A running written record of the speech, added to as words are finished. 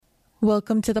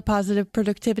Welcome to the Positive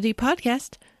Productivity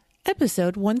Podcast,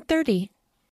 episode 130.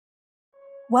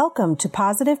 Welcome to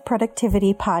Positive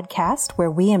Productivity Podcast,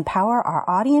 where we empower our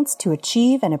audience to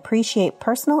achieve and appreciate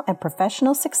personal and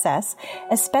professional success,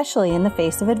 especially in the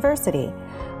face of adversity.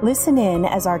 Listen in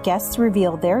as our guests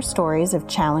reveal their stories of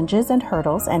challenges and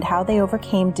hurdles and how they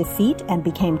overcame defeat and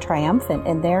became triumphant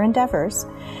in their endeavors.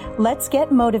 Let's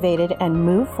get motivated and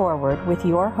move forward with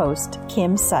your host,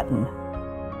 Kim Sutton.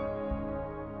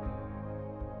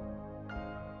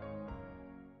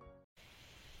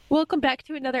 Welcome back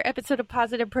to another episode of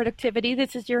Positive Productivity.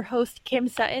 This is your host, Kim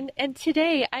Sutton, and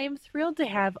today I am thrilled to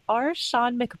have R.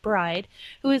 Sean McBride,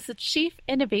 who is the Chief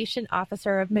Innovation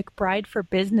Officer of McBride for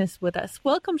Business with us.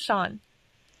 Welcome, Sean.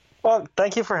 Well,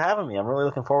 thank you for having me. I'm really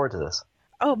looking forward to this.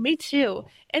 Oh, me too.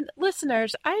 And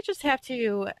listeners, I just have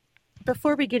to,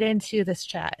 before we get into this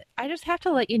chat, I just have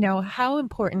to let you know how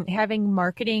important having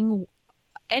marketing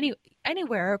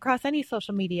anywhere across any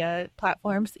social media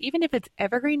platforms, even if it's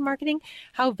evergreen marketing,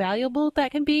 how valuable that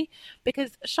can be.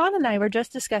 Because Sean and I were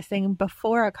just discussing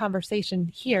before our conversation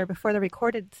here, before the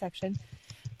recorded section,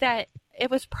 that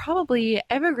it was probably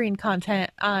evergreen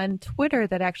content on Twitter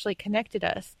that actually connected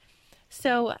us.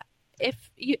 So if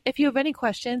you have any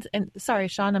questions, and sorry,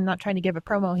 Sean, I'm not trying to give a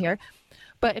promo here,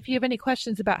 but if you have any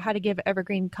questions about how to give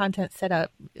evergreen content set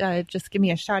up, just give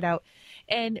me a shout out.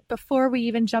 And before we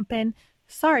even jump in,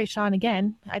 sorry, Sean,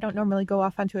 again, I don't normally go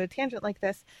off onto a tangent like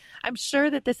this. I'm sure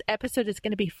that this episode is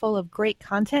going to be full of great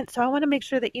content, so I want to make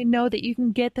sure that you know that you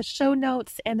can get the show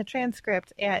notes and the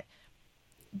transcript at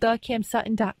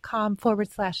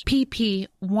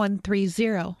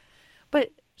thekimsutton.com/pp130. But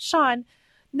Sean,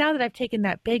 now that I've taken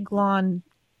that big, long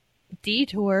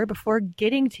detour before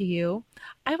getting to you,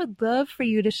 I would love for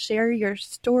you to share your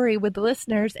story with the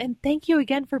listeners, and thank you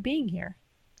again for being here.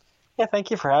 Yeah,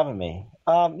 thank you for having me.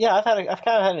 I've kind of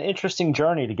had an interesting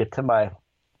journey to get to my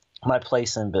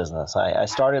place in business. I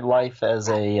started life as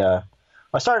I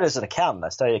started as an accountant. I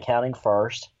studied accounting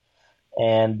first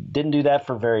and didn't do that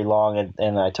for very long.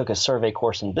 And I took a survey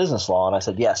course in business law, and I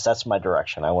said, yes, that's my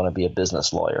direction. I want to be a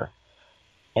business lawyer.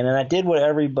 And then I did what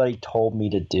everybody told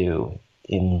me to do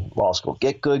in law school.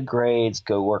 Get good grades,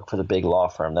 go work for the big law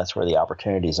firm. That's where the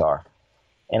opportunities are.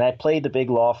 And I played the big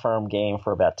law firm game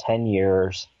for about 10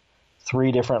 years.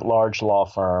 3 different large law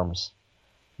firms,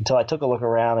 until I took a look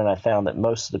around and I found that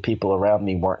most of the people around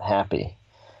me weren't happy,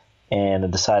 and I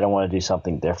decided I want to do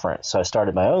something different. So I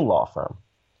started my own law firm,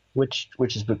 which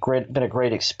has been a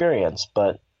great experience.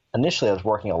 But initially I was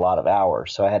working a lot of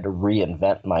hours, so I had to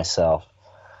reinvent myself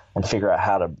and figure out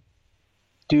how to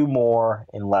do more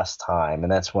in less time.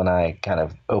 And that's when I kind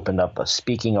of opened up a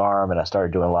speaking arm, and I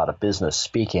started doing a lot of business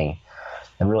speaking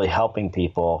and really helping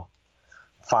people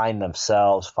find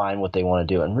themselves, find what they want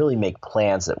to do, and really make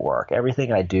plans that work.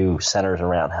 Everything I do centers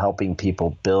around helping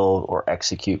people build or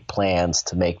execute plans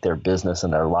to make their business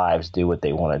and their lives do what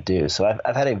they want to do. So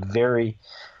I've had a very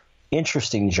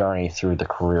interesting journey through the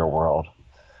career world,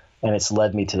 and it's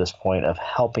led me to this point of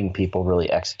helping people really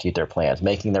execute their plans,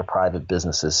 making their private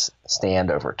businesses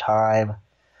stand over time,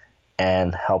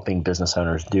 and helping business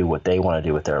owners do what they want to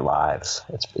do with their lives.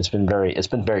 It's been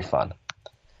very fun.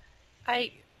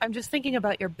 I'm just thinking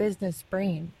about your business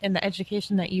brain and the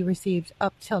education that you received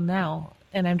up till now.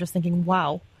 And I'm just thinking,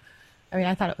 wow. I mean,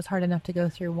 I thought it was hard enough to go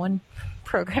through one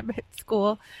program at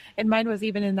school, and mine was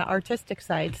even in the artistic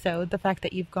side. So the fact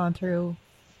that you've gone through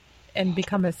and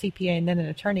become a CPA and then an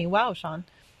attorney, wow, Sean.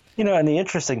 You know, and the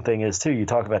interesting thing is, too, you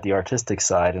talk about the artistic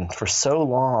side, and for so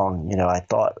long, I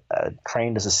thought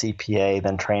trained as a CPA,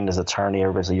 then trained as an attorney.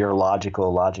 Everybody's like, you're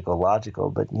logical.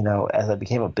 But, as I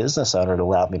became a business owner, it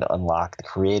allowed me to unlock the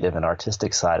creative and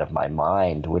artistic side of my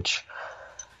mind, which,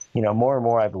 more and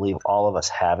more I believe all of us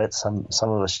have it. Some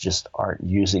of us just aren't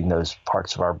using those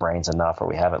parts of our brains enough, or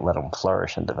we haven't let them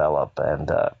flourish and develop.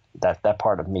 And that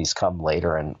part of me's come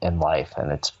later in life,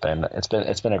 and it's been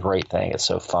a great thing. It's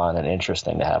so fun and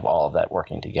interesting to have all of that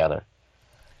working together.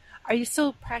 Are you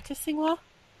still practicing law?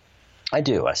 I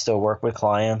do. I still work with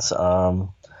clients,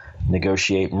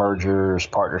 negotiate mergers,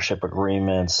 partnership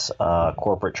agreements,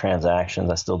 corporate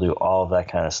transactions. I still do all of that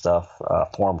kind of stuff,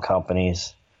 form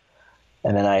companies.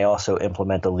 And then I also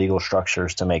implement the legal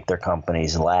structures to make their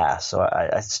companies last. So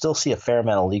I still see a fair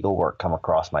amount of legal work come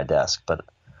across my desk, but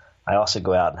I also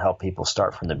go out and help people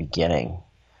start from the beginning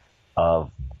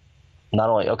of not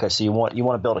only, okay, so you want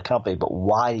to build a company, but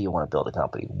why do you want to build a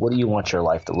company? What do you want your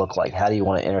life to look like? How do you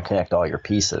want to interconnect all your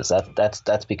pieces?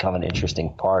 That's become an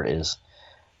interesting part, is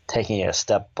taking it a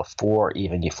step before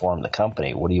even you form the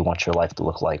company. What do you want your life to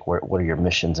look like? What are your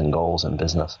missions and goals in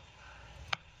business?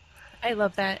 I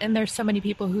love that. And there's so many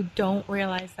people who don't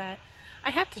realize that. I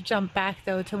have to jump back,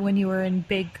 though, to when you were in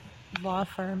big law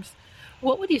firms.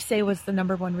 What would you say was the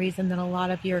number one reason that a lot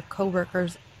of your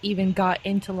coworkers even got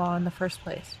into law in the first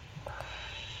place?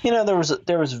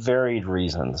 There was varied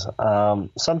reasons.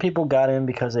 Some people got in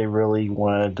because they really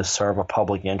wanted to serve a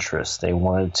public interest. They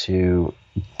wanted to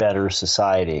better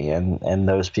society, and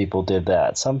those people did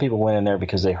that. Some people went in there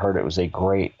because they heard it was a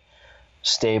great,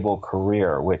 stable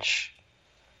career, which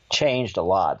changed a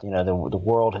lot. The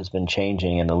world has been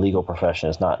changing, and the legal profession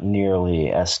is not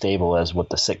nearly as stable as what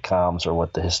the sitcoms or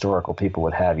what the historical people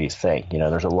would have you think.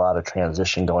 There's a lot of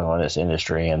transition going on in this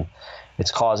industry, and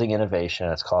it's causing innovation,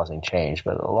 it's causing change.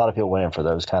 But a lot of people went in for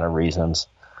those kind of reasons.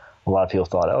 A lot of people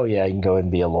thought, oh yeah, you can go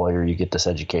and be a lawyer, you get this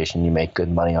education, you make good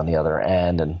money on the other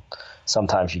end, and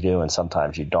sometimes you do and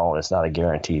sometimes you don't. It's not a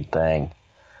guaranteed thing.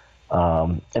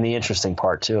 And the interesting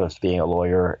part too of being a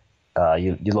lawyer,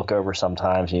 you look over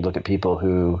sometimes and you look at people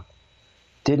who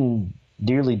didn't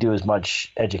nearly do as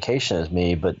much education as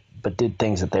me, but did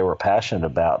things that they were passionate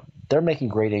about. They're making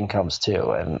great incomes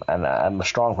too, and I'm a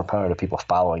strong proponent of people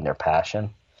following their passion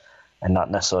and not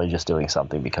necessarily just doing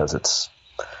something because it's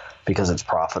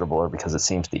profitable or because it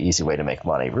seems the easy way to make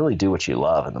money. Really do what you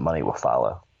love, and the money will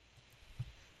follow.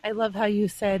 I love how you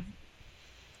said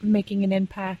making an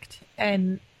impact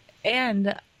and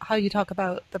how you talk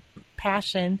about the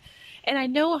passion. And I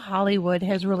know Hollywood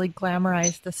has really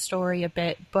glamorized the story a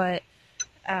bit, but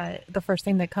the first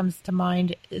thing that comes to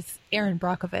mind is Erin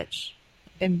Brockovich.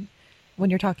 And when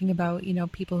you're talking about,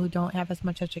 people who don't have as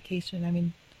much education, I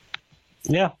mean,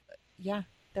 yeah,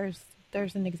 there's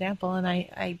an example. And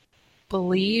I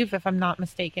believe, if I'm not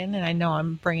mistaken, and I know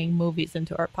I'm bringing movies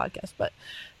into our podcast, but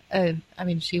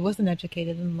she wasn't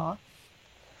educated in law.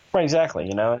 Right, exactly.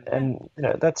 And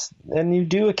you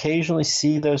do occasionally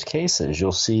see those cases.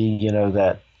 You'll see,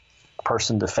 that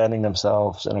person defending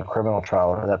themselves in a criminal trial,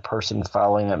 or that person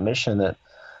following that mission that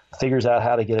figures out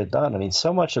how to get it done. I mean,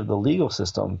 so much of the legal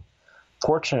system,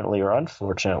 fortunately or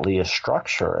unfortunately, is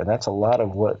structure, and that's a lot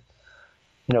of what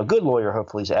a good lawyer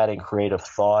hopefully is adding creative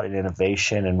thought and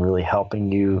innovation and really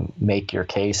helping you make your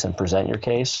case and present your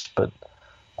case. But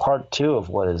part two of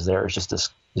what is there is just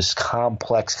this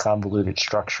complex, convoluted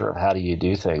structure of how do you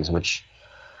do things, which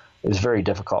is very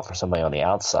difficult for somebody on the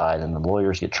outside, and the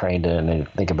lawyers get trained in and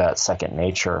think about second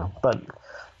nature.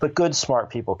 But good, smart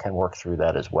people can work through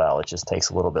that as well. It just takes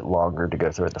a little bit longer to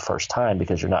go through it the first time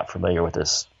because you're not familiar with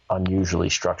this unusually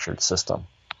structured system.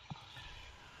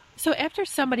 So after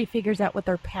somebody figures out what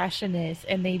their passion is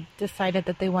and they decided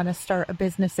that they want to start a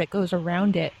business that goes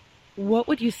around it, what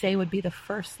would you say would be the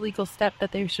first legal step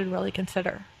that they should really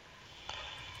consider?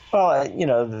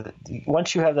 Well,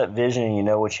 once you have that vision and you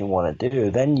know what you want to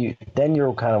do, then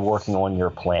you're kind of working on your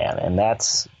plan, and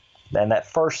that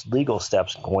first legal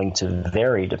step's going to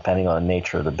vary depending on the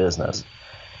nature of the business.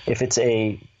 If it's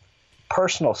a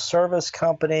personal service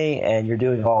company and you're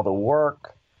doing all the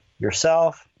work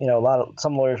yourself,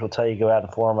 some lawyers will tell you go out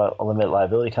and form a limited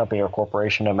liability company or a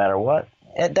corporation no matter what.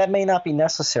 And that may not be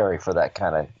necessary for that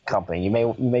kind of company. You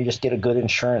may just get a good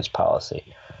insurance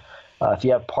policy. If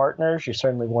you have partners, you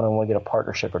certainly want to get a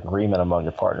partnership agreement among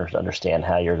the partners to understand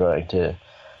how you're going to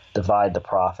divide the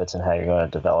profits and how you're going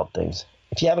to develop things.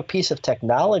 If you have a piece of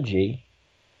technology,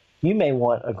 you may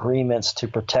want agreements to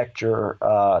protect your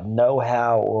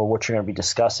know-how or what you're going to be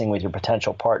discussing with your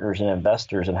potential partners and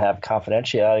investors, and have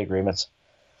confidentiality agreements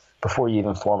before you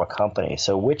even form a company.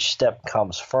 So which step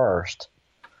comes first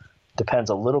depends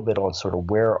a little bit on sort of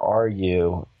where are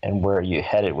you and where are you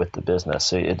headed with the business.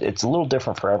 So it's a little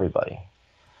different for everybody,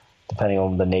 depending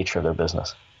on the nature of their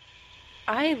business.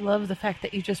 I love the fact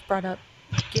that you just brought up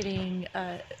getting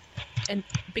and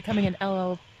becoming an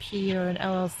LLP or an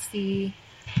LLC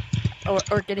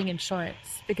or getting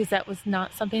insurance, because that was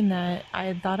not something that I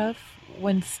had thought of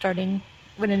when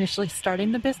initially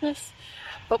starting the business.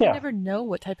 But we never know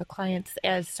what type of clients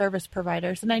as service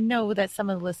providers. And I know that some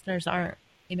of the listeners aren't,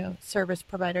 service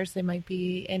providers. They might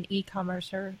be in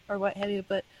e-commerce or what have you,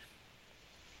 but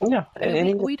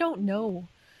we don't know.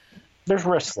 There's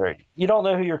risk there. You don't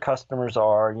know who your customers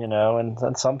are,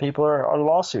 and some people are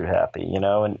lawsuit happy,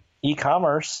 and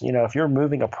e-commerce, if you're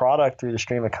moving a product through the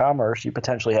stream of commerce, you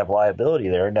potentially have liability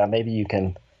there. Now, maybe you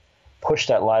can push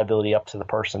that liability up to the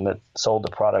person that sold the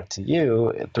product to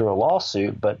you through a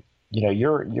lawsuit, but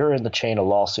you're in the chain of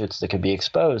lawsuits that could be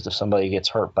exposed if somebody gets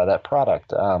hurt by that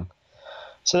product.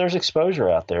 So there's exposure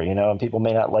out there, and people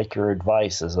may not like your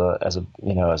advice as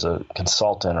a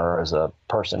consultant or as a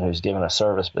person who's given a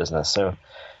service business. So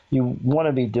you want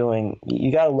to be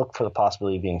you got to look for the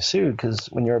possibility of being sued, because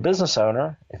when you're a business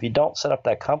owner, if you don't set up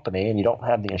that company and you don't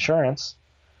have the insurance,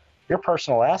 your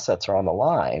personal assets are on the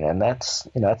line, and that's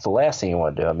the last thing you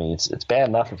want to do. I mean, it's bad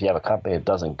enough if you have a company that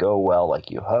doesn't go well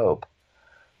like you hope,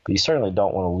 but you certainly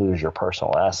don't want to lose your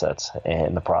personal assets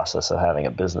in the process of having a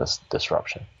business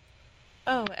disruption.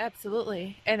 Oh,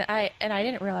 absolutely. And I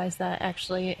didn't realize that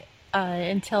actually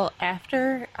until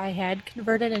after I had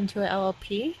converted into an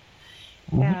LLP.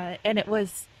 And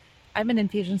I'm an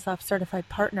Infusionsoft certified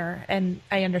partner, and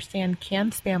I understand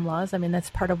CAN spam laws. I mean, that's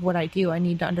part of what I do. I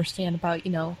need to understand about,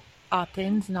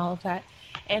 opt-ins and all of that.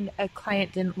 And a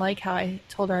client didn't like how I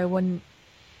told her I wouldn't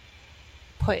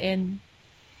put in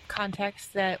contacts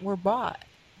that were bought.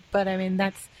 But I mean,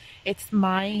 it's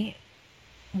my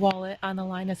wallet on the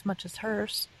line as much as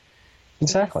hers.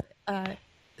 Exactly.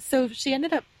 So she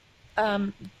ended up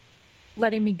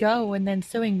letting me go and then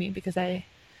suing me because I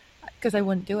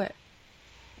wouldn't do it.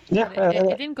 Yeah,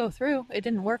 it didn't go through. It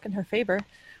didn't work in her favor,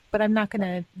 but I'm not going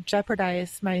to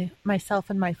jeopardize myself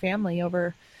and my family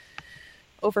over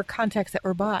contacts that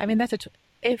were bought. I mean,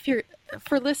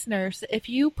 for listeners, if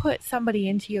you put somebody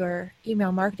into your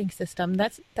email marketing system,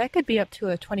 that could be up to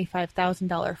a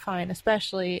 $25,000 fine,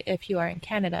 especially if you are in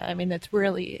Canada. I mean,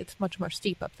 it's much more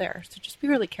steep up there. So just be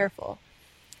really careful.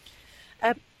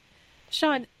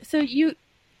 Sean, so you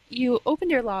opened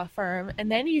your law firm,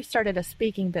 and then you started a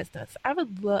speaking business.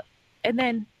 And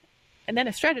then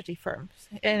a strategy firm,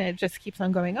 and it just keeps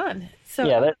on going on. So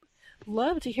yeah, I'd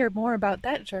love to hear more about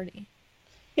that journey.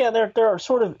 Yeah, they're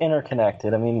sort of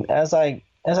interconnected. I mean, as I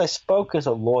spoke as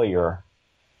a lawyer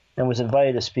and was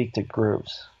invited to speak to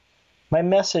groups, my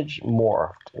message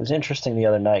morphed. It was interesting the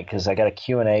other night because I got a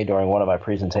Q&A during one of my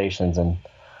presentations, and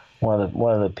one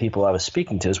of the people I was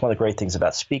speaking to is one of the great things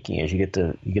about speaking is you get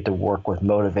to work with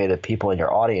motivated people in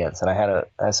your audience. And I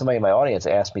had somebody in my audience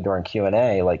ask me during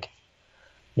Q&A, like,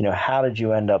 how did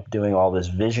you end up doing all this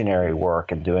visionary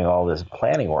work and doing all this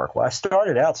planning work? Well, I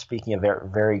started out speaking of very,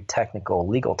 very technical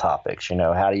legal topics.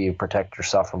 How do you protect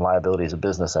yourself from liability as a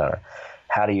business owner?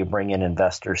 How do you bring in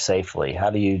investors safely? How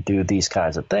do you do these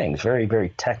kinds of things? Very, very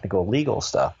technical legal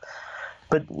stuff.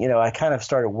 But, I kind of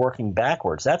started working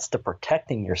backwards. That's the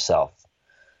protecting yourself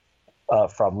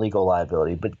from legal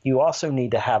liability. But you also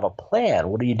need to have a plan.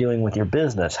 What are you doing with your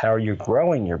business? How are you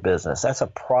growing your business? That's a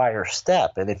prior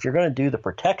step. And if you're going to do the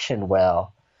protection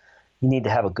well, you need to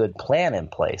have a good plan in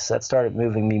place. That started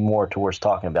moving me more towards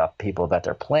talking about people about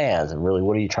their plans and really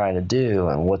what are you trying to do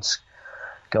and what's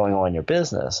going on in your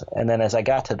business. And then as I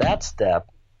got to that step,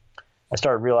 I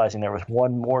started realizing there was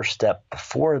one more step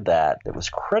before that was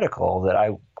critical that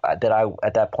I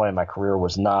at that point in my career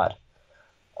was not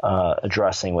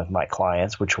addressing with my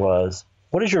clients, which was,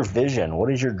 what is your vision?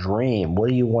 What is your dream? What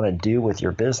do you want to do with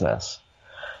your business?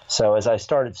 So as I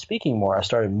started speaking more, I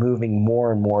started moving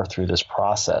more and more through this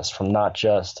process from not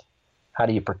just how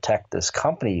do you protect this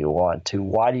company you want to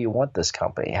why do you want this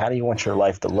company? How do you want your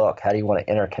life to look? How do you want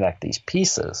to interconnect these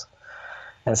pieces?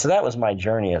 And so that was my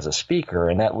journey as a speaker,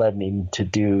 and that led me to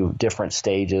do different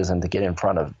stages and to get in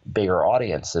front of bigger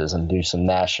audiences and do some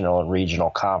national and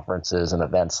regional conferences and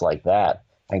events like that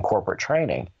and corporate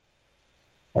training.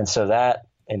 And so that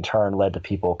in turn led to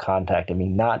people contacting me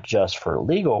not just for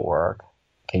legal work.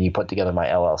 Can you put together my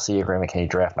LLC agreement? Can you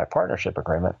draft my partnership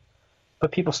agreement?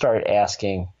 But people started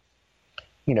asking,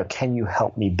 can you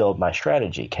help me build my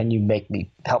strategy? Can you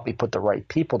help me put the right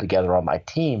people together on my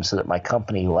team so that my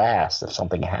company lasts if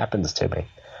something happens to me?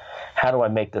 How do I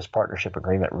make this partnership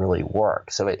agreement really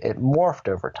work? So it morphed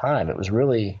over time. It was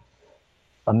really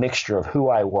a mixture of who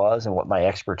I was and what my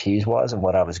expertise was and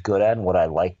what I was good at and what I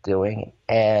liked doing,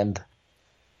 and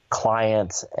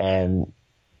clients and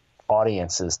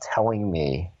audiences telling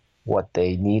me what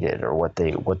they needed or what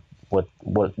they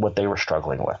were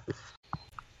struggling with.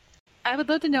 I would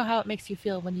love to know how it makes you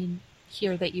feel when you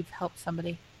hear that you've helped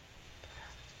somebody.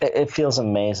 It feels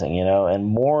amazing, and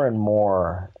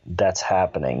more that's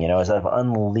happening, as I've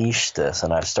unleashed this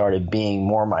and I've started being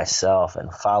more myself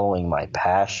and following my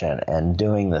passion and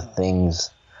doing the things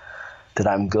that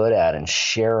I'm good at and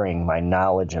sharing my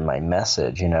knowledge and my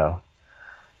message,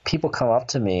 people come up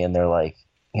to me and they're like,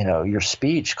 your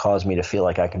speech caused me to feel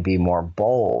like I can be more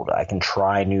bold. I can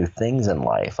try new things in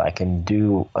life. I can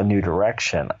do a new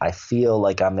direction. I feel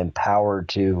like I'm empowered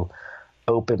to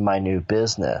open my new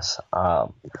business.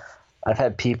 I've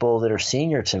had people that are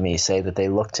senior to me say that they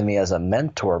look to me as a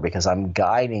mentor because I'm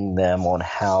guiding them on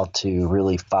how to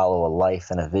really follow a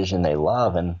life and a vision they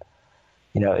love. And,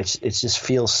 it just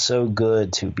feels so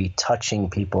good to be touching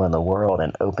people in the world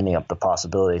and opening up the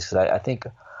possibilities. Because I think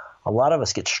a lot of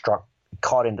us get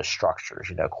caught into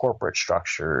structures, corporate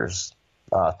structures,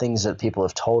 things that people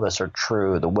have told us are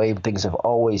true, the way things have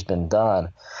always been done.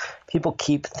 People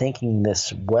keep thinking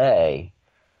this way,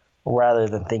 rather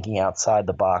than thinking outside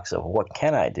the box of what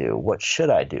can I do? What should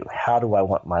I do? How do I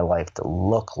want my life to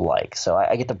look like? So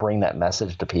I get to bring that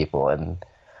message to people, and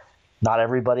not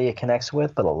everybody it connects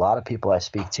with, but a lot of people I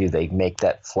speak to, they make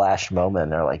that flash moment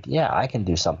and they're like, yeah, I can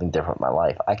do something different in my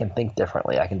life. I can think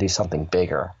differently. I can do something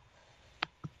bigger.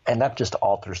 And that just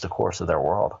alters the course of their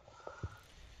world.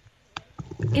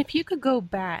 If you could go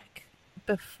back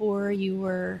before you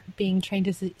were being trained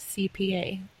as a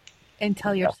CPA and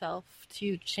tell yourself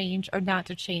to change or not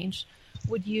to change,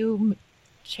 would you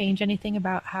change anything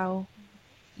about how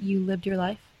you lived your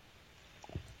life?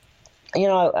 You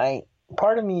know,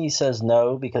 part of me says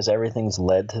no, because everything's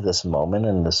led to this moment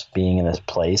and this being in this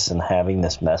place and having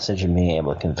this message and being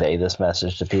able to convey this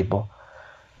message to people.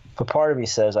 But part of me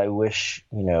says I wish,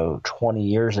 20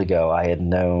 years ago I had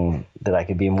known that I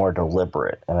could be more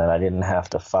deliberate and that I didn't have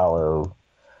to follow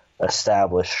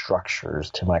established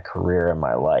structures to my career and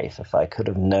my life. If I could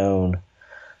have known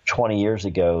 20 years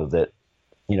ago that,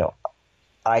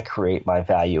 I create my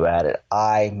value added,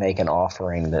 I make an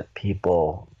offering that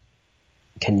people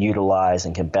can utilize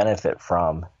and can benefit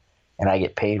from, and I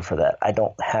get paid for that. I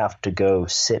don't have to go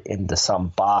sit into some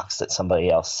box that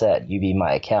somebody else said. You be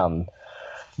my accountant,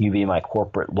 you be my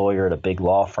corporate lawyer at a big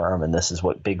law firm, and this is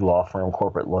what big law firm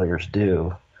corporate lawyers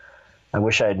do. I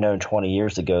wish I had known 20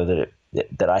 years ago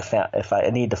that I found if I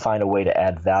need to find a way to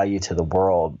add value to the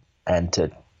world and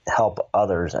to help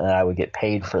others, and I would get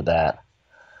paid for that,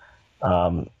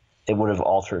 it would have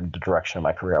altered the direction of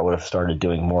my career. I would have started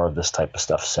doing more of this type of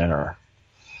stuff sooner.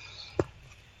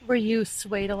 Were you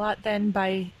swayed a lot then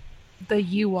by the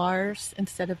you are's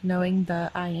instead of knowing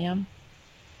the I am?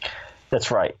 That's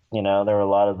right. There were a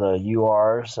lot of the you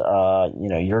are's.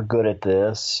 You're good at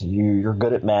this. You're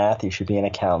good at math. You should be an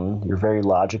accountant. You're very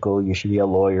logical. You should be a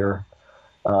lawyer.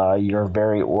 You're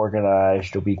very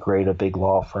organized. You'll be great at a big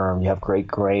law firm. You have great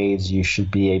grades. You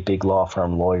should be a big law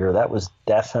firm lawyer. That was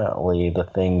definitely the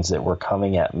things that were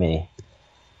coming at me.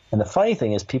 And the funny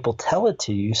thing is people tell it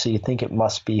to you, so you think it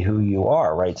must be who you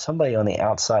are, right? Somebody on the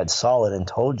outside saw it and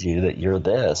told you that you're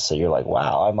this. So you're like,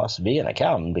 wow, I must be an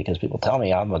accountant because people tell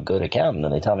me I'm a good accountant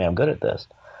and they tell me I'm good at this.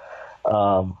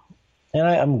 And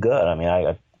I'm good. I mean,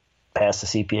 I passed the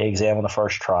CPA exam on the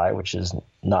first try, which is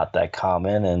not that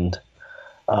common. And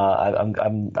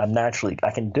I'm naturally,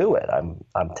 I can do it.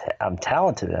 I'm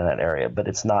talented in that area, but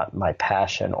it's not my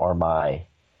passion or my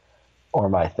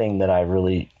thing that I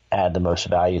really add the most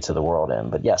value to the world in.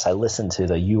 But yes, I listen to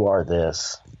the you are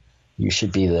this, you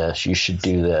should be this, you should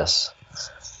do this,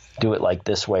 do it like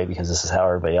this way because this is how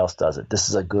everybody else does it. This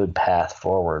is a good path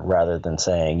forward, rather than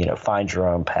saying, find your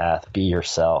own path, be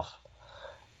yourself,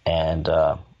 and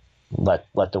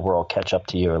let the world catch up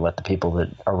to you, or let the people that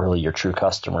are really your true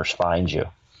customers find you.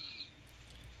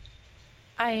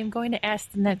 I am going to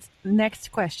ask the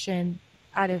next question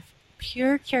out of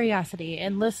pure curiosity,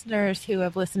 and listeners who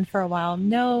have listened for a while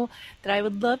know that I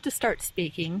would love to start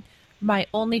speaking. My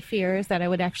only fear is that I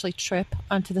would actually trip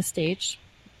onto the stage.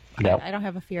 Yep. I don't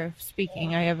have a fear of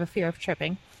speaking. I have a fear of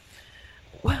tripping.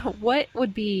 What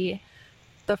would be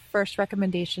the first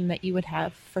recommendation that you would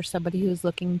have for somebody who's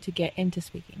looking to get into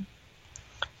speaking?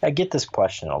 I get this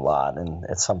question a lot, and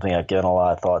it's something I've given a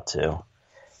lot of thought to.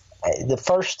 The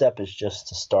first step is just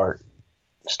to start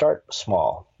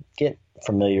small. Get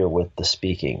familiar with the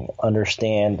speaking.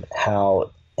 Understand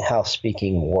how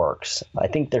speaking works. I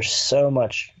think there's so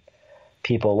much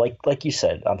people, like you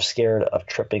said, I'm scared of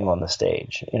tripping on the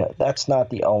stage. That's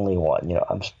not the only one.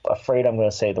 I'm afraid I'm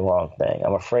going to say the wrong thing.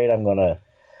 I'm afraid I'm going to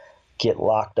get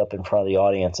locked up in front of the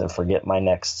audience and forget my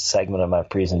next segment of my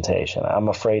presentation. I'm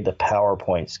afraid the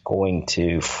PowerPoint's going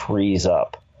to freeze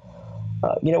up.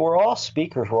 We're all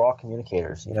speakers. We're all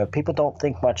communicators. People don't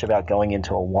think much about going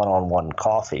into a one-on-one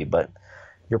coffee, but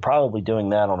you're probably doing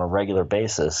that on a regular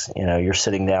basis. You're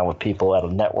sitting down with people at a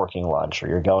networking lunch, or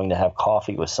you're going to have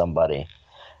coffee with somebody,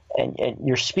 and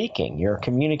you're speaking. You're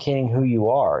communicating who you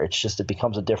are. It's just it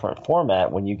becomes a different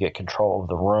format when you get control of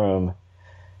the room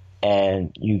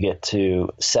and you get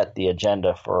to set the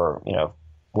agenda for,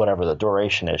 whatever the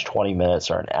duration is, 20 minutes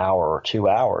or an hour or 2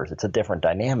 hours. It's a different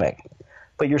dynamic.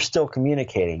 But you're still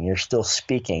communicating, you're still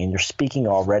speaking, and you're speaking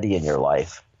already in your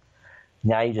life.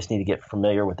 Now you just need to get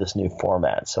familiar with this new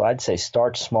format. So I'd say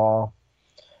start small,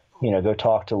 go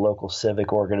talk to local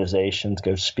civic organizations,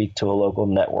 go speak to a local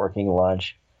networking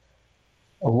lunch.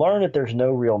 Learn that there's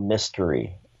no real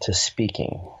mystery to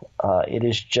speaking. It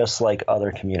is just like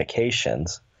other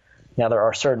communications. Now there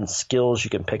are certain skills you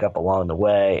can pick up along the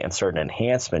way and certain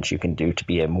enhancements you can do to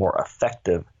be a more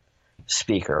effective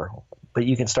speaker. But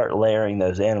you can start layering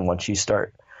those in once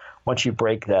you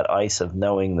break that ice of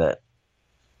knowing that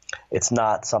it's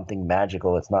not something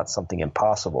magical. It's not something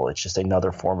impossible. It's just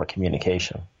another form of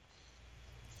communication.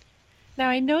 Now,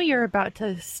 I know you're about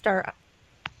to start,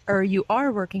 or you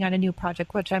are working on a new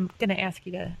project, which I'm going to ask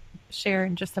you to share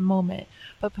in just a moment.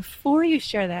 But before you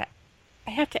share that,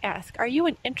 I have to ask, are you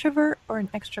an introvert or an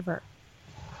extrovert?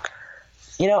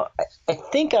 I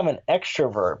think I'm an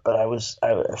extrovert,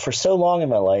 but for so long in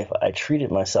my life, I treated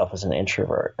myself as an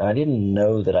introvert, and I didn't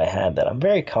know that I had that. I'm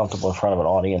very comfortable in front of an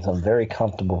audience. I'm very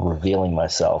comfortable revealing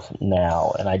myself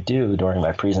now, and I do during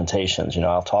my presentations. I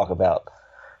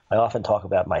often talk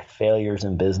about my failures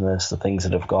in business, the things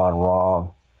that have gone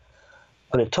wrong,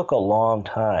 but it took a long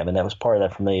time, and that was part of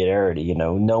that familiarity,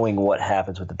 knowing what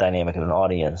happens with the dynamic of an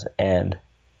audience. And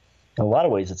in a lot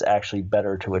of ways, it's actually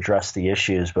better to address the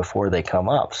issues before they come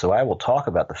up. So I will talk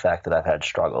about the fact that I've had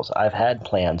struggles. I've had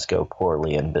plans go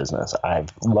poorly in business. I've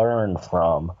learned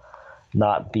from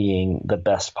not being the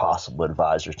best possible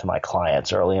advisor to my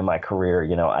clients early in my career.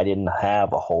 I didn't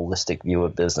have a holistic view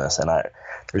of business, and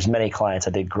there's many clients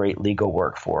I did great legal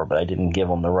work for, but I didn't give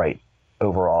them the right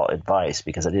overall advice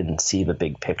because I didn't see the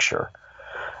big picture.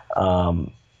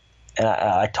 And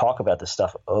I talk about this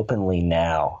stuff openly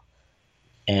now.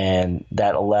 And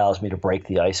that allows me to break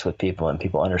the ice with people, and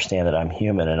people understand that I'm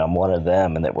human and I'm one of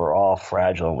them, and that we're all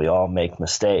fragile and we all make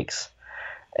mistakes.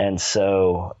 And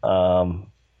so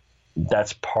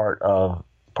that's part of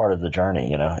the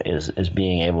journey, is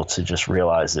being able to just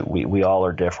realize that we all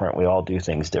are different. We all do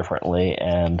things differently,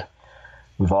 and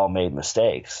we've all made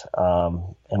mistakes.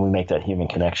 And we make that human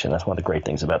connection. That's one of the great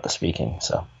things about the speaking.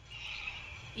 So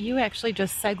You actually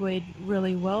just segued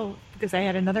really well, because I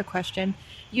had another question.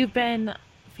 You've been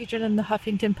featured in the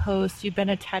Huffington Post, you've been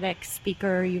a TEDx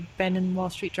speaker, you've been in Wall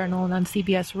Street Journal and on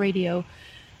CBS Radio.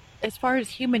 As far as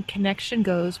human connection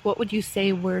goes, what would you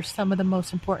say were some of the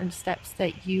most important steps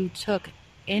that you took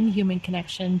in human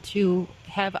connection to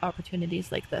have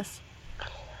opportunities like this?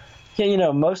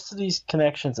 Yeah, most of these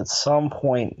connections at some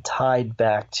point tied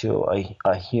back to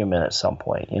a human at some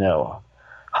point.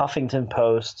 Huffington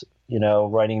Post,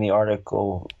 writing the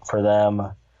article for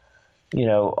them,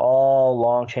 all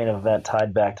long chain of event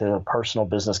tied back to a personal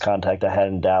business contact I had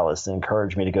in Dallas that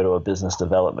encouraged me to go to a business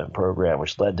development program,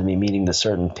 which led to me meeting the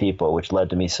certain people, which led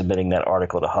to me submitting that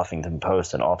article to Huffington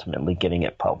Post and ultimately getting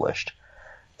it published.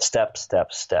 Step,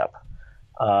 step, step.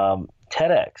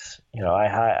 TEDx, I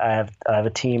have a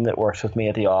team that works with me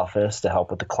at the office to help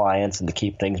with the clients and to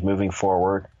keep things moving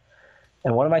forward.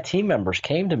 And one of my team members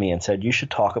came to me and said, you should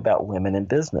talk about women in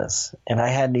business. And I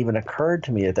hadn't even occurred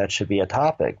to me that should be a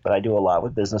topic, but I do a lot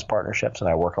with business partnerships and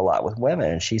I work a lot with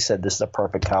women. And she said, this is a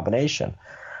perfect combination.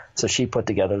 So she put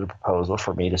together the proposal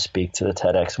for me to speak to the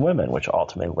TEDx Women, which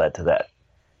ultimately led to that.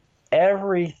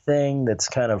 Everything that's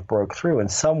kind of broke through in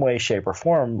some way, shape, or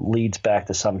form leads back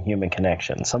to some human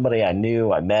connection. Somebody I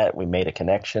knew, I met, we made a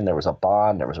connection. There was a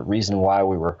bond. There was a reason why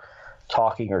we were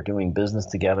talking or doing business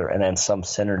together, and then some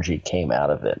synergy came out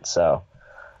of it. So,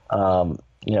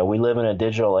 we live in a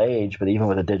digital age, but even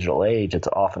with a digital age, it's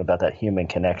often about that human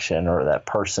connection or that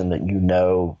person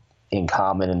that in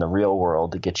common in the real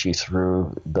world to get you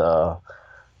through the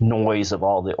noise of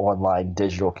all the online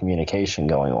digital communication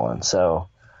going on. So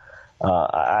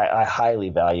I highly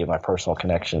value my personal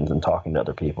connections and talking to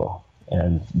other people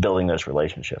and building those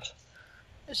relationships.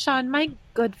 Sean, my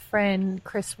good friend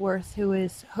Chris Worth, who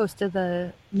is host of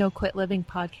the No Quit Living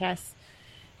podcast,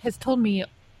 has told me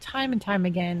time and time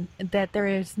again that there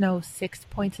is no 6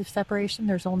 points of separation.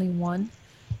 There's only one.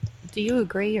 Do you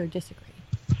agree or disagree?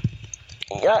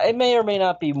 Yeah, it may or may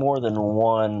not be more than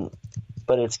one,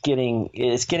 but it's getting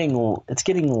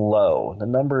low. The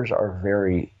numbers are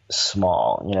very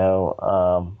small.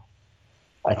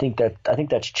 I think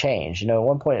that's changed. At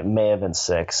one point it may have been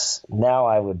 6. Now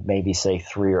I would maybe say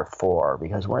 3 or 4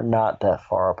 because we're not that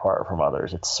far apart from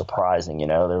others. It's surprising.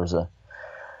 There's a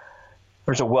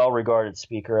well-regarded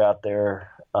speaker out there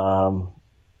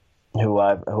who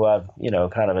I've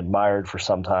kind of admired for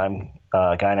some time.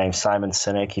 A guy named Simon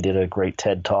Sinek. He did a great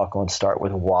TED talk on Start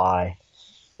With Why,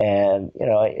 and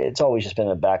it's always just been in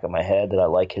the back of my head that I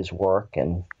like his work.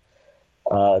 And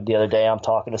the other day I'm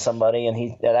talking to somebody,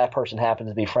 and that person happens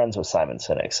to be friends with Simon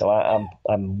Sinek. So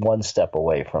I'm one step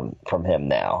away from him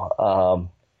now.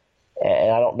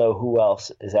 And I don't know who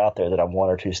else is out there that I'm 1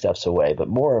 or 2 steps away, but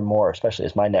more and more, especially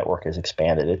as my network has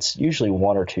expanded, it's usually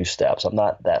 1 or 2 steps. I'm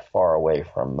not that far away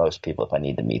from most people if I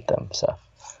need to meet them. So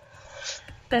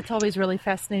that's always really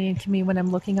fascinating to me when I'm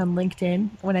looking on LinkedIn,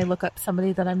 when I look up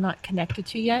somebody that I'm not connected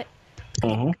to yet.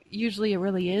 Mm-hmm. Usually it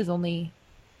really is only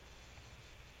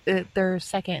their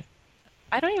second.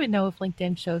 I don't even know if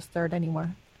LinkedIn shows third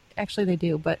anymore. Actually, they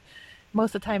do, but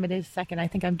most of the time it is second. I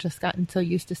think I've just gotten so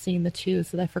used to seeing the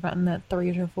twos that I've forgotten that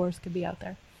threes or fours could be out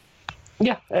there.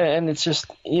 Yeah, and it's just,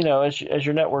 as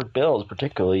your network builds,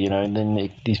 particularly, and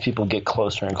then these people get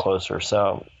closer and closer.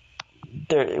 So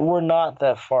we're not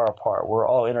that far apart. We're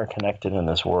all interconnected in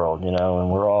this world,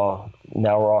 and we're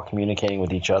all communicating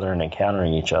with each other and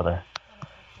encountering each other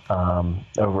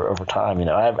over time.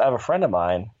 I have a friend of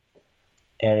mine,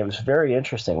 and it was very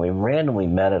interesting. We randomly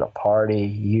met at a party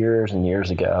years and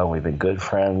years ago. We've been good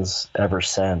friends ever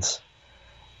since.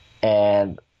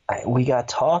 And we got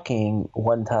talking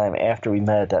one time after we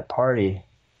met at that party,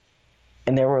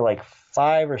 and there were like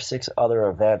 5 or 6 other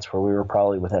events where we were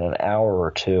probably within an hour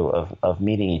or two of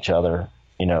meeting each other,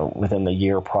 within the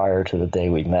year prior to the day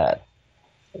we met,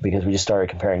 because we just started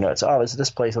comparing notes. Oh, I was at this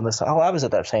place on this. Oh, I was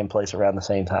at that same place around the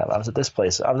same time. I was at this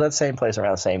place. I was at the same place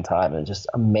around the same time. And just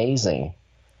amazing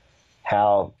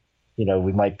how,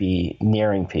 we might be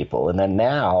nearing people. And then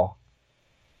now,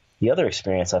 the other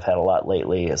experience I've had a lot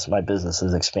lately as my business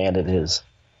has expanded is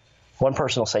one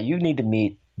person will say, you need to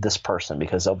meet this person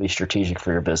because they'll be strategic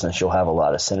for your business. You'll have a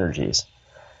lot of synergies.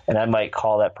 And I might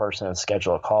call that person and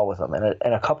schedule a call with them.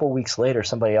 And a couple of weeks later,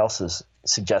 somebody else is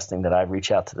suggesting that I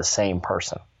reach out to the same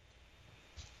person.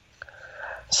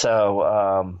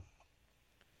 So,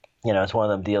 it's one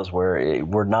of them deals where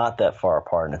we're not that far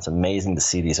apart. And it's amazing to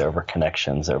see these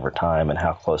connections over time and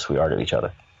how close we are to each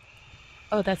other.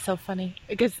 Oh, that's so funny,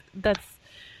 because that's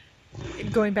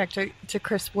going back to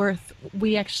Chris Worth.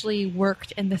 We actually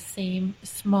worked in the same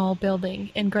small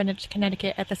building in Greenwich,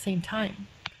 Connecticut at the same time.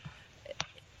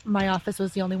 My office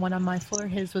was the only one on my floor.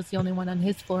 His was the only one on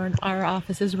his floor. And our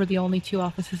offices were the only 2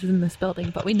 offices in this building,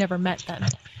 but we never met then.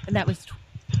 And that was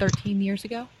 13 years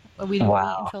ago. We didn't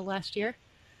meet until last year.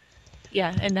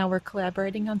 Yeah, and now we're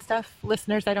collaborating on stuff.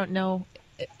 Listeners, I don't know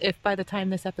if by the time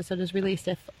this episode is released,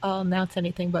 if I'll announce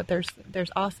anything, but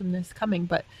there's awesomeness coming.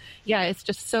 But yeah, it's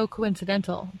just so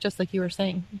coincidental, just like you were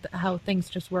saying, how things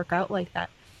just work out like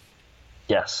that.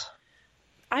 Yes.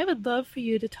 I would love for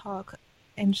you to talk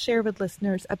and share with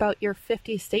listeners about your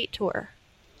 50-state tour.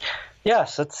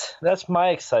 Yes, that's my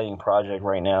exciting project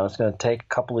right now. It's going to take a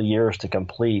couple of years to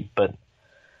complete, but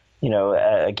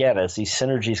again, as these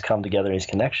synergies come together, these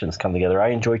connections come together, I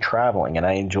enjoy traveling and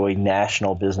I enjoy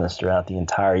national business throughout the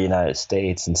entire United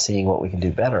States and seeing what we can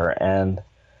do better. And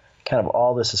kind of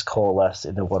all this is coalesced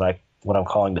into what I'm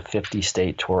calling the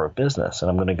 50-state tour of business. And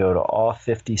I'm going to go to all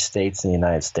 50 states in the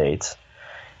United States.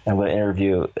 I'm going to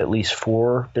interview at least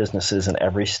 4 businesses in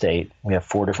every state. We have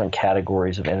 4 different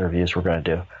categories of interviews we're going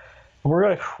to do. We're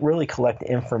going to really collect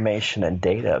information and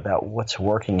data about what's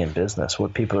working in business,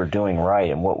 what people are doing right,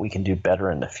 and what we can do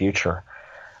better in the future,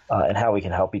 and how we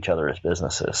can help each other as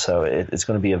businesses. So it's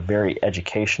going to be a very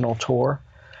educational tour.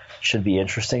 Should be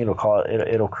interesting.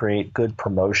 It'll create good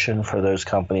promotion for those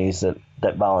companies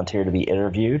that volunteer to be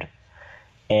interviewed,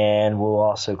 and we'll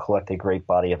also collect a great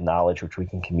body of knowledge which we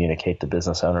can communicate to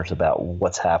business owners about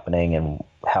what's happening and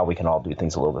how we can all do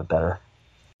things a little bit better.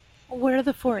 What are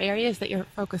the 4 areas that you're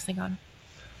focusing on?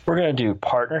 We're going to do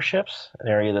partnerships, an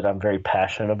area that I'm very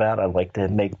passionate about. I like to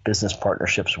make business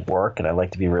partnerships work, and I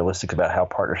like to be realistic about how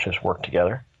partnerships work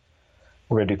together.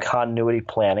 We're going to do continuity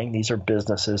planning. These are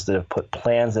businesses that have put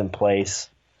plans in place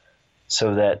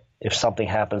so that if something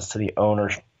happens to the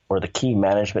owners or the key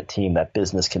management team, that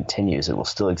business continues. It will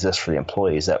still exist for the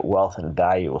employees. That wealth and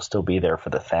value will still be there for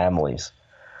the families.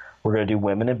 We're going to do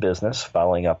women in business,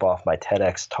 following up off my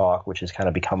TEDx talk, which has kind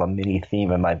of become a mini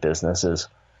theme in my business, is,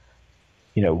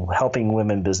 helping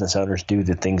women business owners do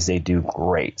the things they do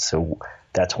great. So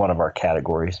that's one of our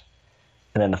categories.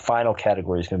 And then the final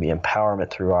category is going to be empowerment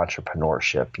through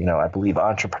entrepreneurship. I believe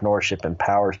entrepreneurship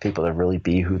empowers people to really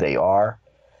be who they are.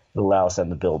 It allows them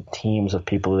to build teams of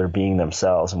people that are being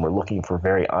themselves. And we're looking for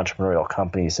very entrepreneurial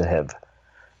companies that have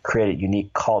created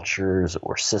unique cultures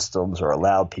or systems or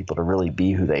allowed people to really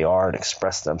be who they are and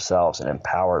express themselves and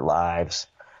empower lives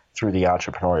through the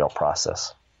entrepreneurial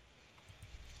process.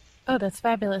 Oh, that's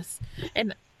fabulous.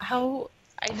 And how,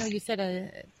 I know you said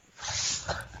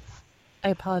I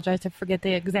apologize, I forget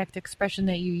the exact expression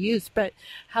that you used, but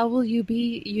how will you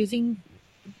be using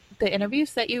the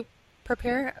interviews that you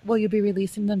prepare? Will you be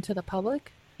releasing them to the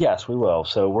public? Yes, we will.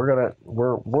 So we're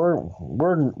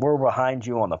behind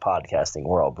you on the podcasting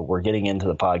world, but we're getting into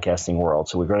the podcasting world.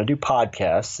 So we're going to do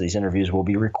podcasts. These interviews will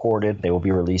be recorded. They will be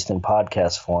released in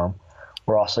podcast form.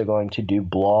 We're also going to do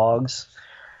blogs,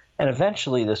 and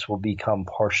eventually this will become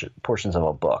portions of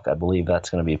a book. I believe that's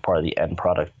going to be part of the end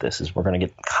product. This is we're going to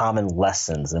get common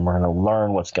lessons, and we're going to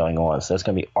learn what's going on. So that's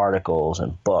going to be articles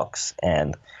and books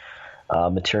and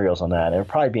materials on that. There'll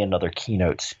probably be another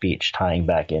keynote speech tying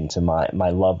back into my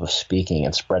love of speaking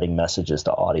and spreading messages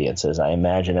to audiences. I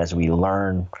imagine as we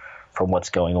learn from what's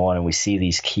going on and we see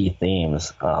these key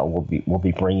themes, we'll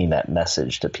be bringing that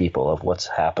message to people of what's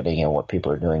happening and what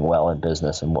people are doing well in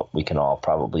business and what we can all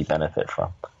probably benefit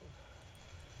from.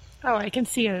 Oh, I can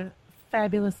see a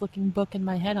fabulous looking book in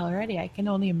my head already. I can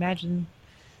only imagine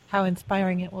how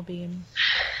inspiring it will be and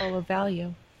full of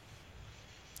value.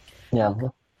 Yeah.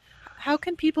 How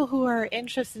can people who are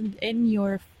interested in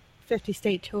your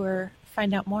 50-state tour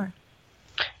find out more?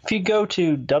 If you go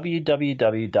to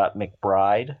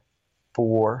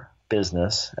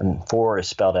www.mcbrideforbusiness, and for is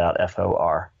spelled out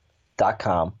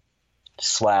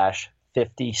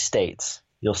FOR.com/50 states,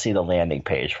 you'll see the landing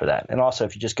page for that. And also,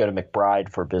 if you just go to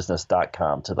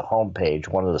mcbrideforbusiness.com to the home page,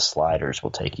 one of the sliders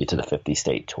will take you to the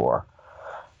 50-state tour.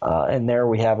 And there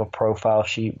we have a profile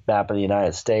sheet map of the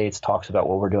United States, talks about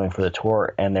what we're doing for the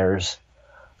tour, and there's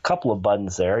a couple of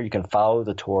buttons there. You can follow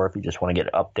the tour if you just want to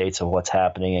get updates of what's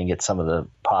happening and get some of the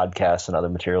podcasts and other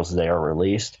materials as they are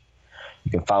released. You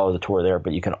can follow the tour there,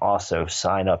 but you can also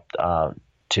sign up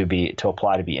to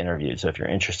apply to be interviewed. So if you're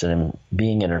interested in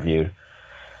being interviewed,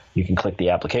 you can click the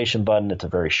application button. It's a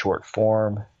very short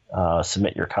form.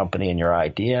 Submit your company and your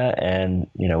idea, and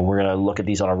we're going to look at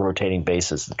these on a rotating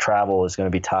basis. The travel is going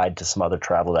to be tied to some other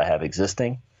travel that I have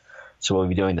existing, so we'll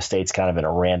be doing the states kind of in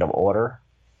a random order.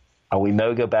 We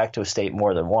may go back to a state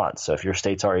more than once, so if your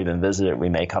state's already been visited, we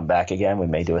may come back again. We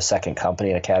may do a second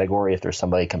company in a category if there's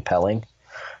somebody compelling.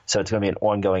 So it's going to be an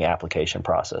ongoing application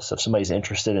process. So if somebody's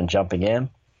interested in jumping in,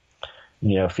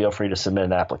 feel free to submit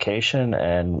an application,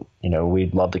 and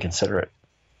we'd love to consider it.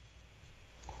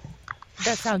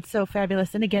 That sounds so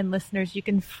fabulous. And again, listeners, you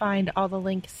can find all the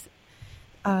links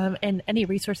and any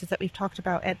resources that we've talked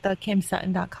about at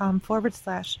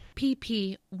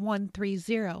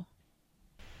thekimsutton.com/PP130.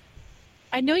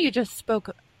 I know you just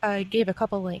gave a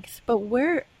couple links, but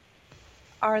where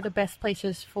are the best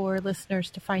places for listeners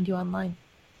to find you online?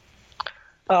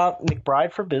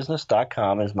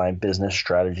 McBrideforbusiness.com is my business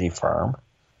strategy firm.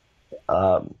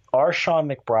 R. Sean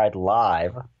McBride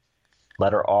Live,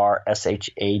 letter R,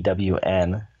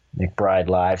 SHAWN, McBride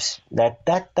Lives.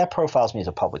 That profiles me as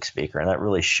a public speaker, and that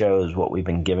really shows what we've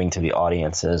been giving to the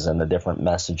audiences and the different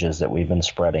messages that we've been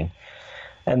spreading.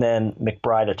 And then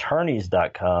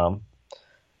McBrideAttorneys.com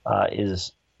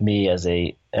is me as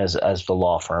the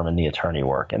law firm and the attorney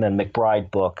work. And then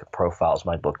McBride Book profiles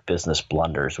my book, Business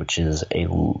Blunders, which is a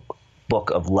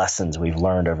book of lessons we've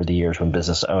learned over the years when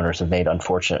business owners have made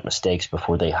unfortunate mistakes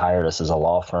before they hired us as a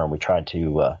law firm. We tried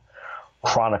to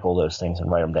chronicle those things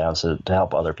and write them down to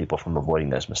help other people from avoiding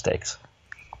those mistakes.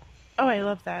 Oh, I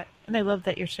love that. And I love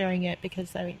that you're sharing it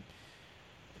because, I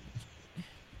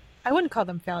wouldn't call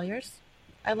them failures.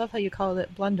 I love how you call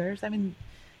it blunders.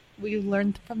 We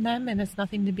learned from them, and it's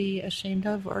nothing to be ashamed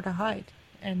of or to hide.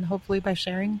 And hopefully by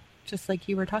sharing, just like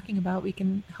you were talking about, we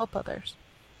can help others.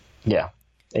 Yeah,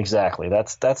 exactly.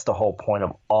 That's the whole point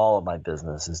of all of my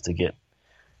business, is to get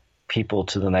people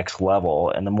to the next level.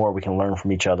 And the more we can learn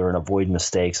from each other and avoid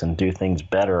mistakes and do things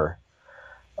better,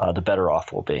 the better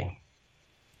off we'll be.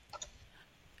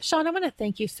 Sean, I want to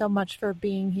thank you so much for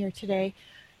being here today.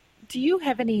 Do you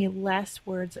have any last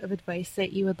words of advice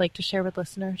that you would like to share with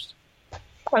listeners?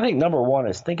 I think number one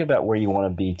is think about where you want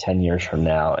to be 10 years from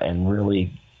now and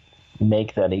really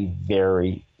make that a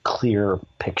very clear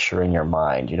picture in your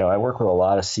mind. I work with a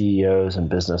lot of CEOs and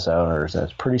business owners, and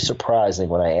it's pretty surprising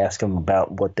when I ask them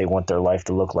about what they want their life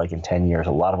to look like in 10 years.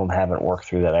 A lot of them haven't worked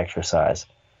through that exercise.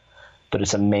 But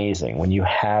it's amazing when you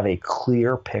have a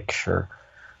clear picture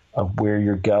of where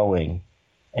you're going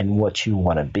and what you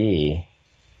want to be.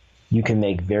 You can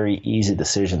make very easy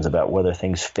decisions about whether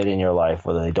things fit in your life,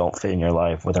 whether they don't fit in your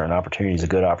life, whether an opportunity is a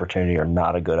good opportunity or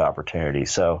not a good opportunity.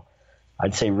 So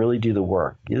I'd say really do the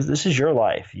work. This is your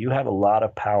life. You have a lot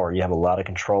of power. You have a lot of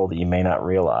control that you may not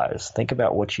realize. Think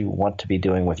about what you want to be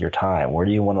doing with your time. Where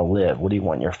do you want to live? What do you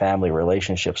want your family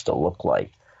relationships to look like?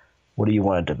 What do you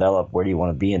want to develop? Where do you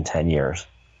want to be in 10 years?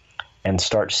 And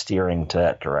start steering to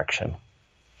that direction.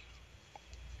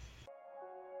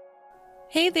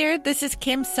 Hey there, this is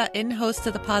Kim Sutton, host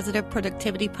of the Positive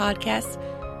Productivity Podcast,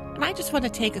 and I just want to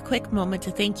take a quick moment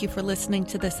to thank you for listening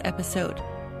to this episode.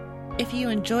 If you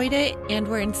enjoyed it and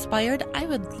were inspired, I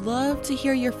would love to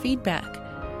hear your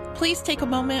feedback. Please take a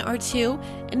moment or two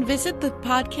and visit the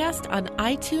podcast on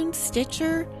iTunes,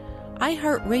 Stitcher,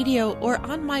 iHeartRadio, or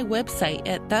on my website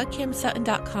at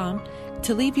thekimsutton.com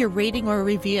to leave your rating or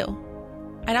review.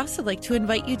 I'd also like to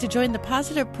invite you to join the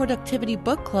Positive Productivity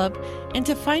Book Club and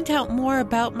to find out more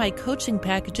about my coaching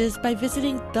packages by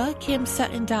visiting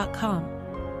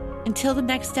thekimsutton.com. Until the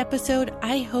next episode,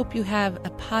 I hope you have a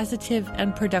positive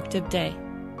and productive day.